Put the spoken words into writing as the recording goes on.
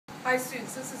Hi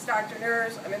students, this is Dr.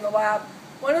 Nerz. I'm in the lab.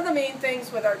 One of the main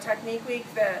things with our technique week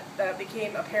that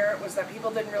became apparent was that people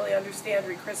didn't really understand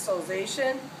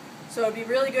recrystallization. So it would be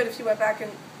really good if you went back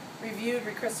and reviewed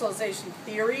recrystallization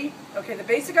theory. Okay, the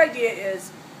basic idea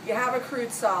is you have a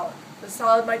crude solid. The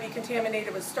solid might be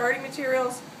contaminated with starting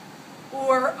materials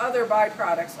or other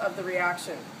byproducts of the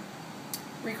reaction.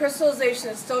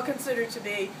 Recrystallization is still considered to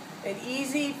be an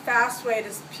easy, fast way to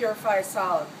purify a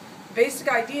solid. The basic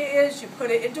idea is you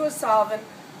put it into a solvent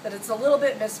that it's a little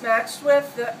bit mismatched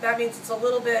with. That means it's a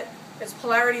little bit, its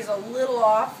polarity is a little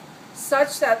off,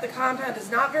 such that the compound is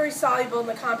not very soluble in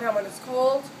the compound when it's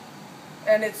cold,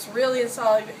 and it's really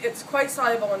insoluble. It's quite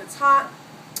soluble when it's hot,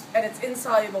 and it's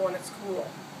insoluble when it's cool.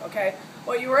 Okay.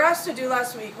 What you were asked to do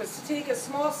last week was to take a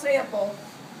small sample,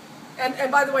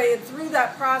 and by the way, through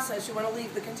that process, you want to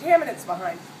leave the contaminants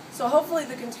behind. So hopefully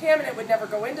the contaminant would never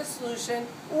go into solution,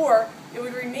 or it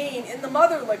would remain in the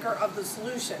mother liquor of the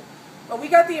solution. But we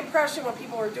got the impression when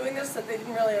people were doing this that they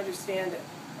didn't really understand it.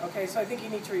 Okay, so I think you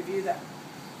need to review that.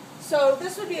 So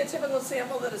this would be a typical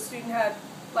sample that a student had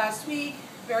last week,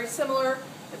 very similar.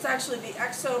 It's actually the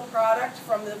exo product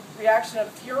from the reaction of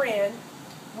furan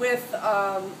with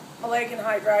maleic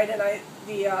anhydride, and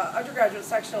the undergraduate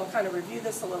section will kind of review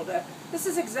this a little bit. This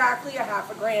is exactly a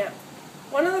half a gram.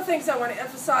 One of the things I want to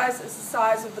emphasize is the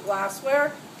size of the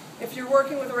glassware. If you're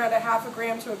working with around a half a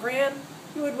gram to a gram,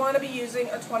 you would want to be using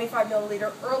a 25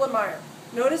 milliliter Erlenmeyer.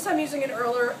 Notice I'm using an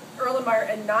Erlenmeyer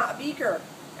and not a beaker.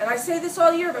 And I say this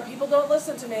all year, but people don't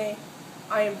listen to me.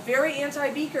 I am very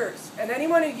anti-beakers. And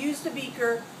anyone who used a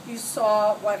beaker, you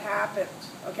saw what happened.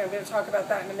 Okay, I'm going to talk about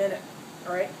that in a minute.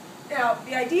 All right. Now,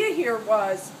 the idea here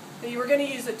was that you were going to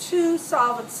use a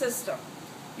two-solvent system.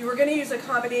 You were going to use a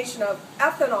combination of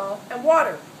ethanol and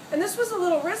water. And this was a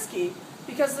little risky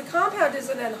because the compound is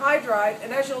an anhydride,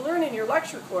 and as you'll learn in your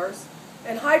lecture course,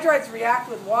 anhydrides react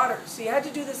with water. So you had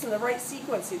to do this in the right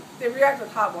sequence. They react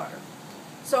with hot water.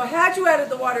 So had you added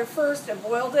the water first and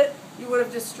boiled it, you would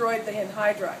have destroyed the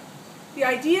anhydride. The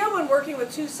idea when working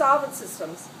with two solvent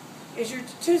systems is your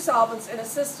two solvents in a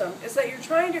system is that you're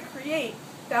trying to create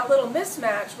that little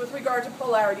mismatch with regard to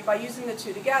polarity by using the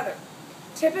two together.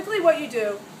 Typically what you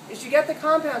do is you get the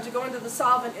compound to go into the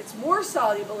solvent it's more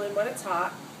soluble in when it's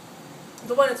hot,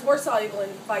 the one it's more soluble in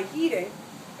by heating,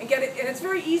 and get it, and it's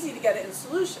very easy to get it in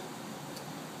solution.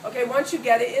 Okay, once you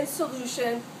get it in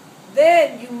solution,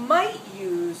 then you might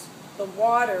use the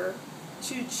water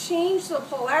to change the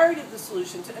polarity of the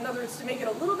solution, in other words, to make it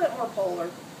a little bit more polar,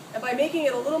 and by making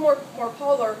it a little more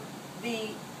polar, the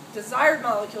desired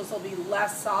molecules will be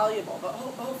less soluble, but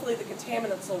hopefully the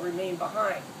contaminants will remain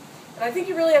behind. And I think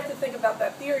you really have to think about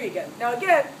that theory again. Now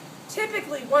again,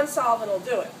 typically one solvent will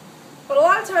do it. But a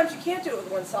lot of times you can't do it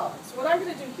with one solvent. So what I'm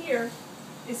going to do here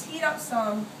is heat up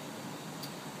some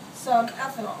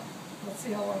ethanol. Let's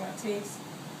see how long that takes.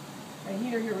 My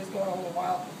heater here was going a little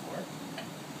while before.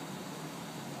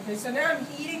 Okay, so now I'm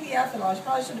heating the ethanol. I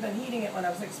probably should have been heating it when I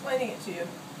was explaining it to you.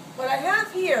 What I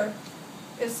have here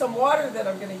is some water that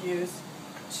I'm going to use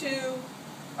to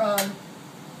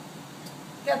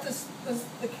get the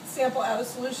sample out of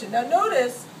solution. Now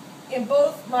notice in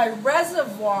both my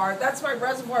reservoir, that's my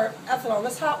reservoir ethanol.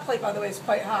 This hot plate, by the way, is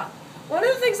quite hot. One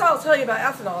of the things I'll tell you about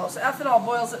ethanol is ethanol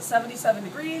boils at 77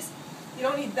 degrees. You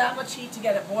don't need that much heat to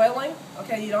get it boiling.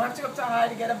 Okay, you don't have to go up to high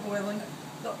to get it boiling.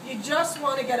 You just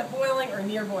want to get it boiling or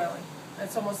near boiling.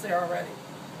 It's almost there already.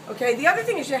 Okay, the other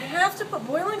thing is you have to put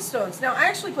boiling stones. Now I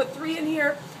actually put 3 in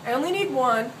here. I only need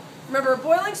 1. Remember, a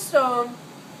boiling stone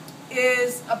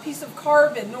is a piece of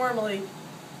carbon normally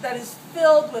that is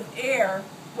filled with air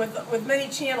with many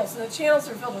channels, and the channels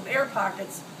are filled with air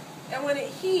pockets. And when it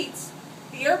heats,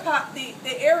 the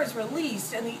air is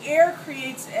released, and the air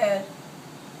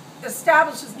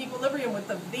establishes an equilibrium with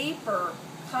the vapor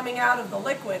coming out of the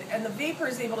liquid, and the vapor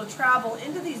is able to travel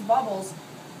into these bubbles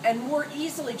and more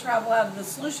easily travel out of the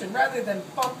solution rather than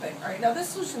bumping. All right, now this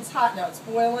solution's hot now; it's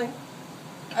boiling.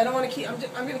 I don't want to keep.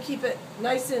 I'm going to keep it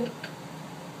nice and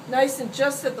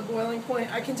just at the boiling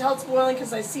point. I can tell it's boiling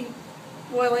because I see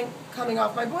boiling coming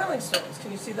off my boiling stones.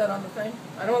 Can you see that on the thing?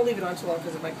 I don't want to leave it on too long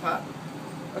because it might pop.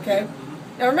 Okay.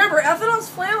 Now remember, ethanol is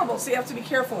flammable, so you have to be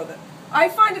careful with it. I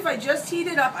find if I just heat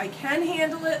it up, I can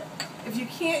handle it. If you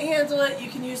can't handle it, you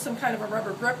can use some kind of a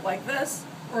rubber grip like this,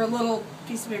 or a little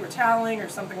piece of paper toweling or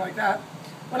something like that.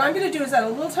 What I'm going to do is add a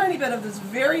little tiny bit of this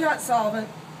very hot solvent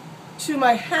to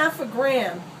my half a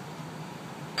gram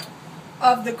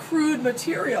of the crude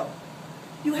material.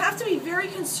 You have to be very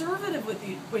conservative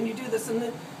when you do this.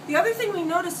 And the other thing we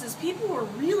noticed is people were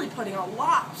really putting a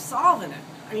lot of solvent in.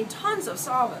 I mean, tons of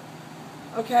solvent.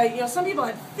 Okay, some people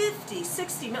had 50,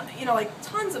 60, like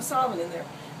tons of solvent in there.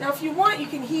 Now if you want, you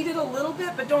can heat it a little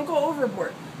bit, but don't go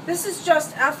overboard. This is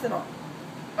just ethanol.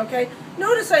 Okay?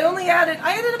 Notice I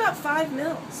added about 5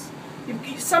 mils.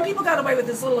 Some people got away with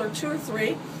as little as 2 or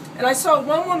 3, and I saw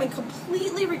one woman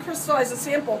completely recrystallize a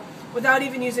sample without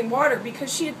even using water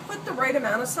because she had put the right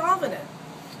amount of solvent in.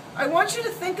 I want you to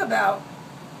think about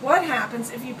what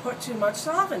happens if you put too much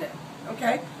solvent in.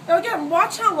 Okay? Now again,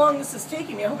 watch how long this is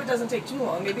taking me. I hope it doesn't take too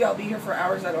long. Maybe I'll be here for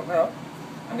hours, I don't know.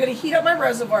 I'm going to heat up my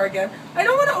reservoir again. I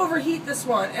don't want to overheat this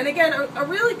one. And again, a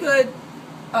really good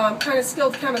kind of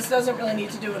skilled chemist doesn't really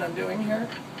need to do what I'm doing here.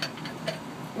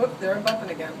 Whoop, there I'm bumping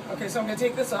again. Okay, so I'm going to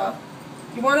take this off.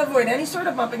 You want to avoid any sort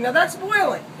of bumping. Now that's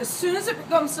boiling. As soon as it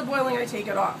comes to boiling, I take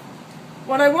it off.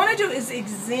 What I want to do is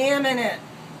examine it.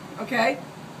 Okay?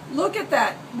 Look at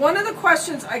that. One of the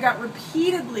questions I got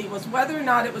repeatedly was whether or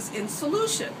not it was in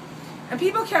solution. And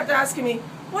people kept asking me,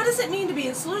 what does it mean to be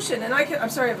in solution? And I'm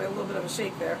sorry, I have a little bit of a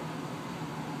shake there.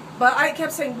 But I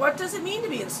kept saying, what does it mean to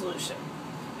be in solution?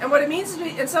 And what it means to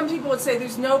be, and some people would say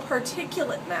there's no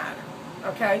particulate matter.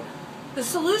 Okay? The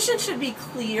solution should be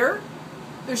clear.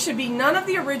 There should be none of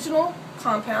the original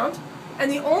compound.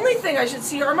 And the only thing I should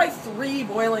see are my 3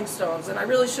 boiling stones. And I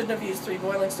really shouldn't have used 3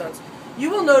 boiling stones. You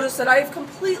will notice that I have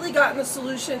completely gotten the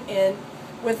solution in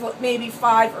with maybe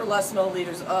 5 or less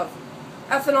milliliters of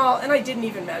ethanol, and I didn't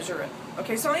even measure it.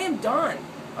 Okay, so I am done.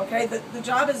 Okay, the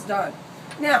job is done.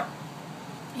 Now,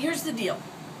 here's the deal.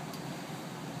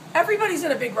 Everybody's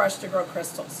in a big rush to grow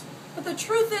crystals. But the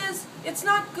truth is, it's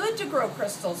not good to grow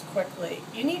crystals quickly.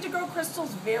 You need to grow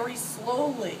crystals very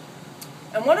slowly.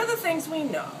 And one of the things we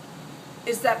know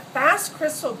is that fast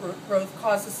crystal growth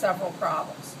causes several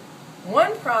problems.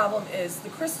 One problem is the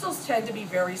crystals tend to be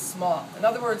very small. In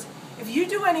other words, if you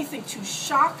do anything to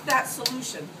shock that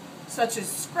solution, such as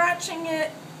scratching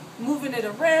it, moving it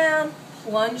around,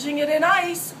 plunging it in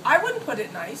ice, I wouldn't put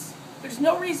it in ice. There's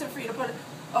no reason for you to put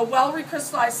a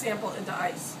well-recrystallized sample into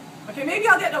ice. Okay, maybe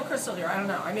I'll get no crystal here. I don't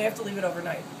know. I may have to leave it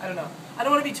overnight. I don't know. I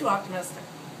don't want to be too optimistic.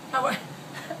 However,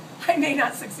 I may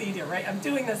not succeed here, right? I'm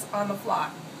doing this on the fly.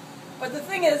 But the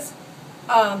thing is,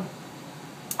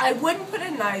 I wouldn't put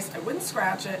it in ice, I wouldn't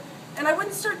scratch it, and I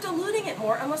wouldn't start diluting it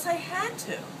more unless I had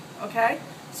to, okay?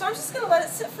 So I'm just going to let it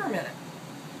sit for a minute.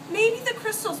 Maybe the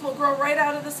crystals will grow right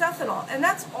out of this ethanol, and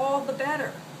that's all the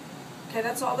better. Okay,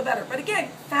 that's all the better. But again,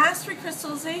 fast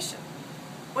recrystallization.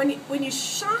 When you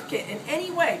shock it in any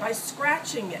way, by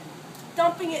scratching it,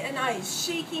 dumping it in ice,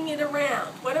 shaking it around,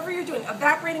 whatever you're doing,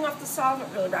 evaporating off the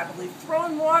solvent really rapidly,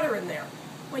 throwing water in there.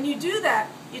 When you do that,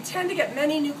 you tend to get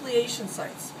many nucleation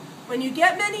sites. When you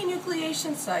get many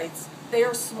nucleation sites, they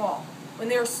are small. When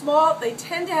they are small, they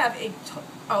tend to have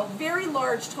a very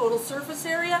large total surface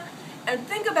area. And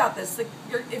think about this,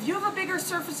 if you have a bigger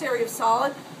surface area of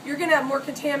solid, you're going to have more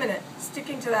contaminant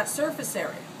sticking to that surface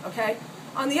area, okay?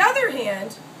 On the other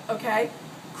hand, okay,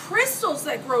 crystals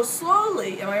that grow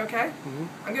slowly, am I okay? Mm-hmm.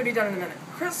 I'm going to be done in a minute.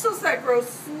 Crystals that grow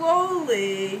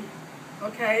slowly,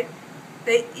 okay,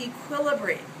 they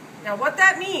equilibrate. Now what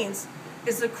that means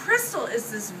is the crystal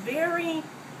is this very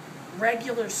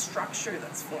regular structure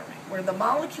that's forming, where the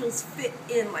molecules fit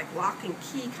in like lock and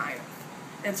key kind of.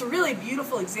 And it's a really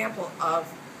beautiful example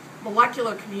of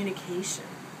molecular communication.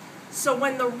 So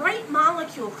when the right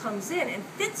molecule comes in and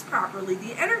fits properly,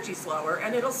 the energy's lower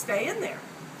and it'll stay in there.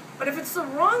 But if it's the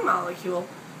wrong molecule,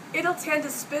 it'll tend to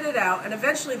spit it out and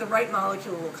eventually the right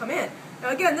molecule will come in. Now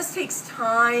again, this takes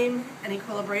time and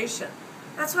equilibration.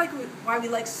 That's why we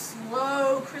like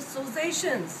slow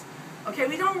crystallizations. Okay,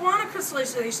 we don't want a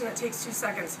crystallization that takes 2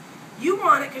 seconds. You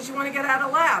want it because you want to get out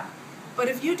of lab. But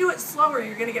if you do it slower,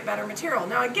 you're going to get better material.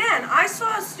 Now again, I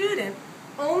saw a student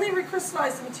only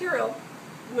recrystallize the material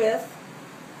with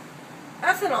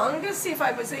ethanol. I'm going to see if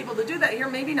I was able to do that here.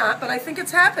 Maybe not, but I think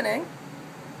it's happening.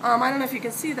 I don't know if you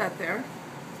can see that there.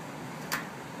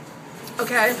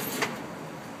 Okay.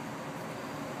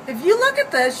 If you look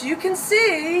at this, you can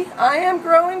see I am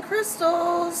growing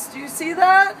crystals. Do you see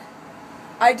that?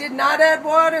 I did not add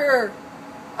water.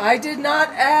 I did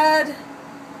not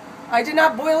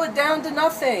boil it down to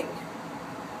nothing.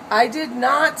 I did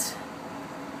not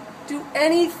do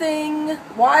anything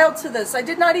wild to this. I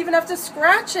did not even have to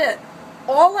scratch it.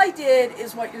 All I did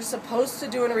is what you're supposed to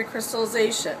do in a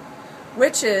recrystallization,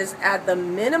 which is add the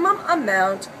minimum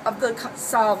amount of the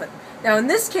solvent. Now in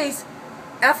this case,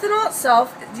 ethanol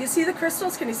itself, do you see the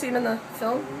crystals? Can you see them in the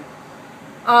film?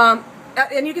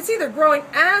 And you can see they're growing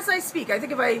as I speak. I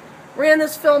think if I ran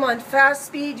this film on fast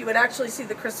speed, you would actually see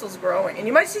the crystals growing. And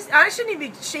you might see, I shouldn't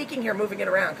even be shaking here, moving it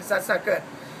around, because that's not good.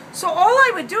 So all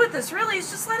I would do with this really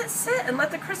is just let it sit and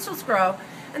let the crystals grow,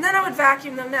 and then I would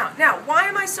vacuum them out. Now, why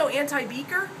am I so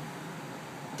anti-beaker?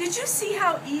 Did you see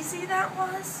how easy that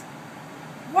was?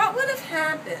 what would have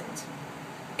happened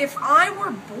if I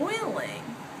were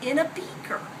boiling in a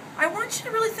beaker? I want you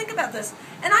to really think about this.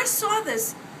 And I saw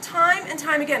this time and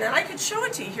time again, and I could show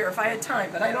it to you here if I had time,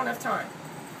 but I don't have time.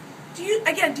 Do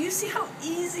you see how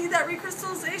easy that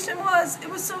recrystallization was? It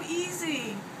was so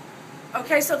easy.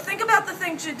 Okay, so think about the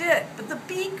things you did. But the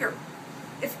beaker,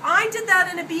 if I did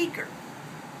that in a beaker,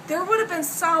 there would have been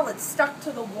solids stuck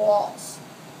to the walls.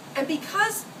 And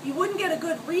because you wouldn't get a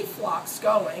good reflux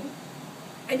going,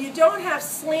 and you don't have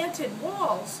slanted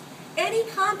walls, any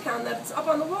compound that's up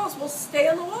on the walls will stay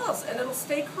on the walls, and it'll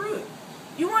stay crude.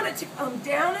 You want it to come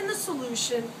down in the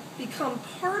solution, become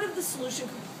part of the solution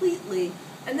completely,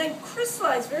 and then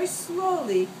crystallize very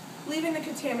slowly, leaving the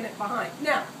contaminant behind.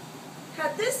 Now,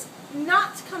 had this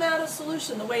not come out of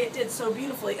solution the way it did so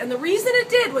beautifully, and the reason it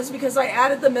did was because I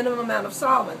added the minimum amount of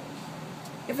solvent.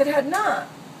 If it had not,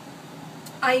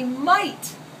 I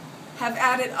might have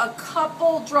added a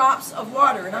couple drops of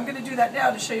water, and I'm going to do that now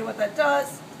to show you what that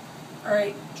does. All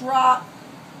right, drop.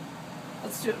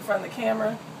 Let's do it in front of the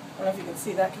camera. I don't know if you can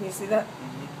see that. Can you see that?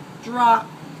 Drop.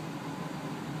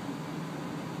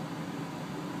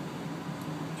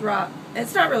 Drop.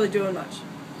 It's not really doing much.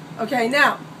 Okay,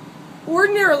 now,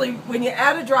 ordinarily, when you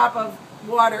add a drop of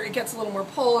water, it gets a little more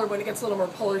polar. When it gets a little more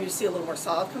polar, you see a little more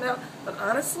solid come out. But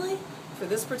honestly, for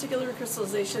this particular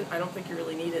recrystallization, I don't think you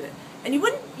really needed it. And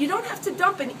you don't have to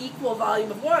dump an equal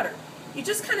volume of water. You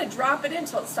just kind of drop it in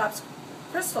until it stops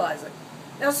crystallizing.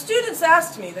 Now, students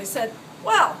asked me, they said,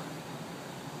 well,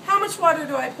 how much water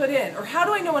do I put in? Or how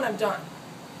do I know when I'm done?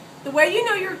 The way you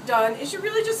know you're done is you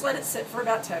really just let it sit for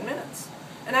about 10 minutes.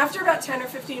 And after about 10 or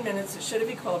 15 minutes, it should have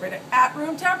equilibrated at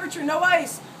room temperature, no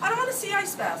ice. I don't want to see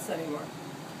ice baths anymore.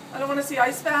 I don't want to see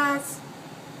ice baths.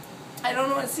 I don't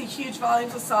want to see huge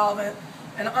volumes of solvent.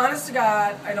 And honest to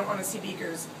God, I don't want to see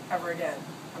beakers ever again.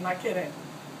 I'm not kidding.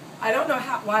 I don't know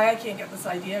why I can't get this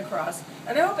idea across.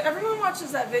 And I hope everyone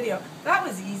watches that video. That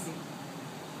was easy.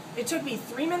 It took me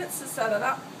 3 minutes to set it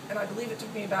up, and I believe it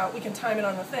took me about, we can time it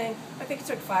on the thing, I think it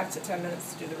took 5 to 10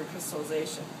 minutes to do the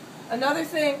recrystallization. Another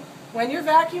thing, when you're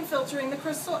vacuum filtering the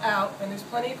crystal out, and there's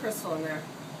plenty of crystal in there,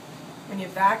 when you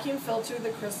vacuum filter the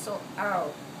crystal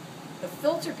out, the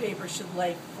filter paper should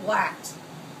lay flat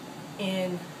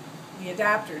in the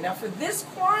adapter. Now for this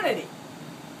quantity,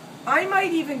 I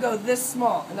might even go this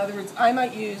small. In other words, I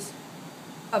might use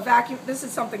a vacuum, this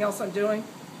is something else I'm doing,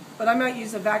 but I might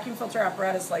use a vacuum filter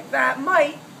apparatus like that,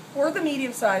 or the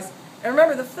medium size. And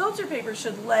remember, the filter paper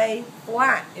should lay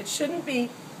flat. It shouldn't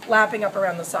be lapping up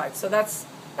around the sides. So that's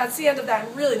the end of that.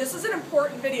 And really, this is an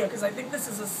important video because I think this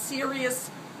is a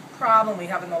serious problem we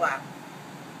have in the lab.